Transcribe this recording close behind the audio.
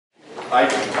I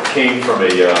came from a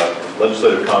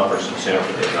legislative conference in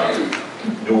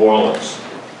New Orleans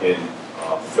in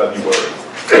February,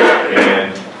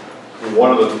 and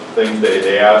one of the things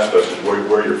they asked us is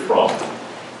where you're from.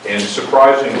 And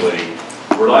surprisingly,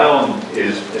 Rhode Island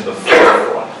is in the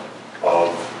forefront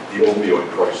of the opioid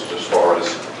crisis as far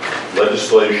as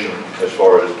legislation, as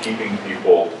far as keeping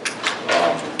people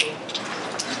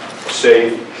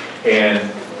safe, and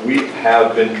we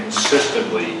have been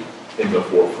consistently in the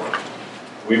forefront.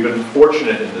 We've been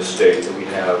fortunate in this state that we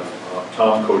have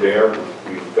Tom Coderre,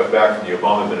 who we got back from the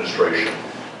Obama administration,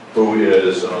 who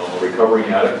is a recovering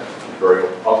addict, very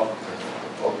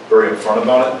upfront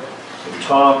about it. And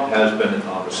Tom has been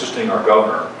assisting our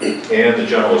governor and the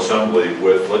General Assembly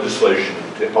with legislation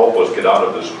to help us get out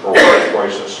of this horrific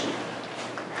crisis.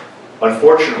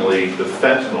 Unfortunately, the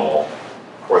fentanyl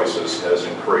crisis has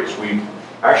increased. We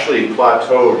actually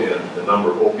plateaued in the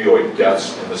number of opioid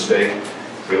deaths in the state.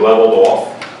 We leveled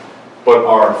off, but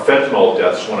our fentanyl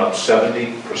deaths went up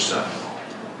 70%.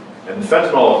 And the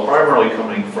fentanyl is primarily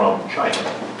coming from China.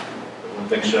 One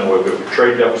thing, you know, we have a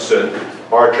trade deficit.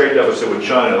 Our trade deficit with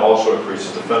China also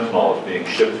increases the fentanyl that's being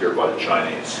shipped here by the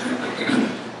Chinese.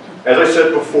 As I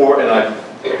said before,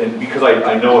 and because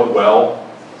I know it well,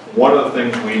 one of the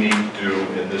things we need to do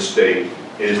in this state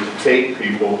is to take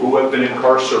people who have been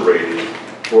incarcerated,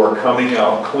 who are coming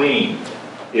out clean,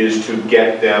 is to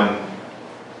get them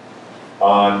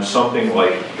on something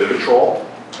like Vivitrol.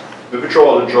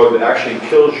 Vivitrol is a drug that actually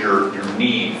kills your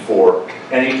need for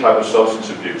any type of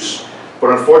substance abuse.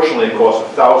 But unfortunately, it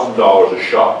costs $1,000 a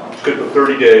shot. It's good for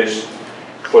 30 days,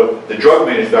 but the drug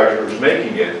manufacturer who's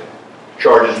making it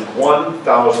charges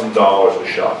 $1,000 a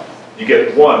shot. You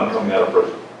get one coming out of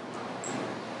prison.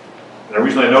 And the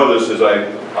reason I know this is I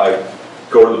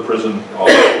go to the prison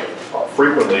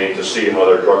frequently to see how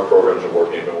their drug programs are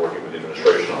working. I've been working with the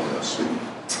administration on this.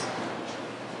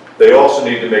 They also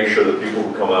need to make sure that people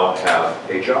who come out have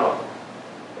a job.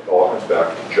 It all comes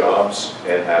back to jobs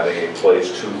and having a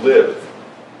place to live.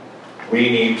 We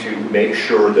need to make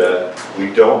sure that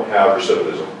we don't have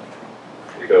recidivism.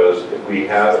 Because if we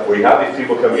have these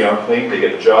people coming out clean, they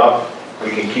get a job, we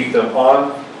can keep them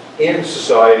in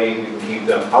society, we can keep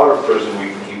them out of prison,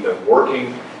 we can keep them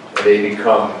working, and they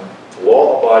become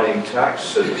law-abiding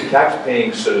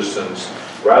tax-paying citizens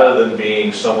rather than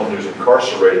being someone who's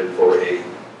incarcerated for a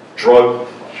drug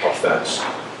offense.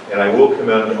 And I will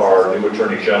commend our new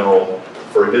Attorney General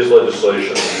for his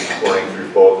legislation that he's running through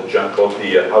both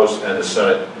the House and the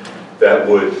Senate that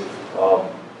would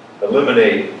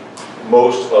eliminate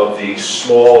most of the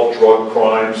small drug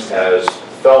crimes as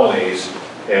felonies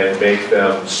and make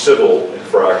them civil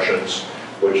infractions,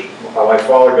 which my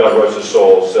father, God rest his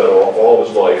soul, said all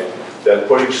his life that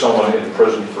putting someone in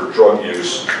prison for drug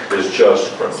use is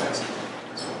just criminal.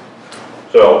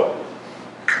 So,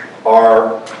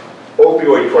 our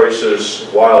opioid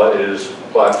crisis, while it is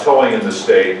plateauing in the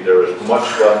state, there is much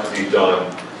left to be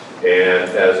done.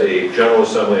 And as a General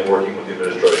Assembly and working with the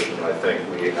administration, I think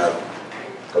we have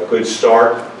a good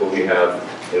start, but we have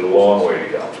a long way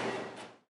to go.